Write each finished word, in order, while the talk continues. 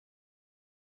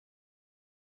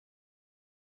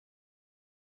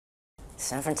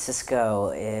San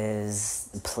Francisco is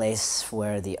a place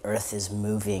where the earth is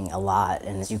moving a lot,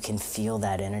 and you can feel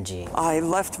that energy. I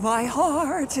left my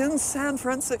heart in San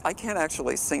Francisco. I can't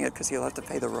actually sing it because you'll have to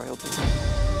pay the royalties.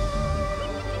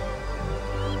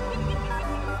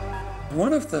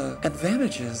 One of the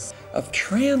advantages of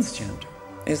transgender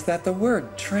is that the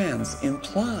word trans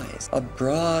implies a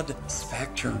broad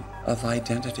spectrum of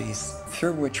identities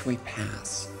through which we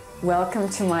pass. Welcome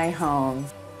to my home.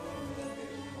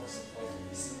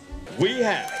 We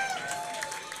have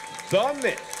the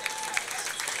myth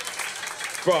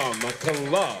from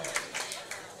Club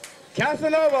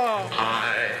Casanova.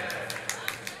 I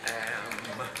am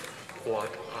what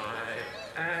I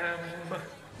am.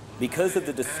 Because of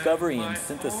the discovery and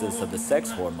synthesis of the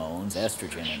sex hormones,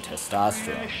 estrogen and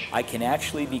testosterone, I can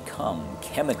actually become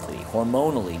chemically,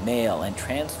 hormonally male and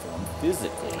transform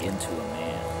physically into a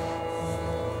man.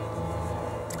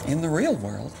 In the real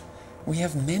world, we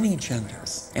have many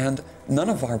genders, and none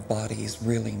of our bodies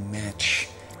really match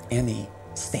any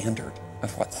standard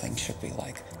of what things should be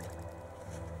like.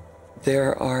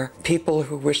 There are people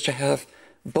who wish to have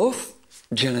both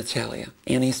genitalia.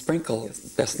 Annie Sprinkle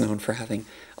is best known for having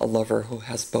a lover who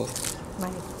has both. My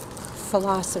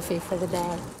philosophy for the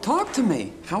day. Talk to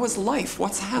me. How is life?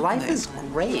 What's happening? Life is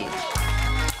great.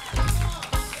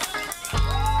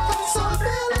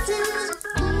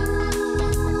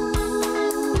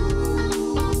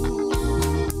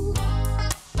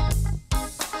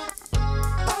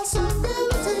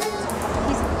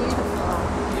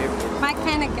 My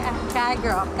kind of guy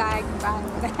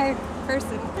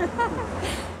person.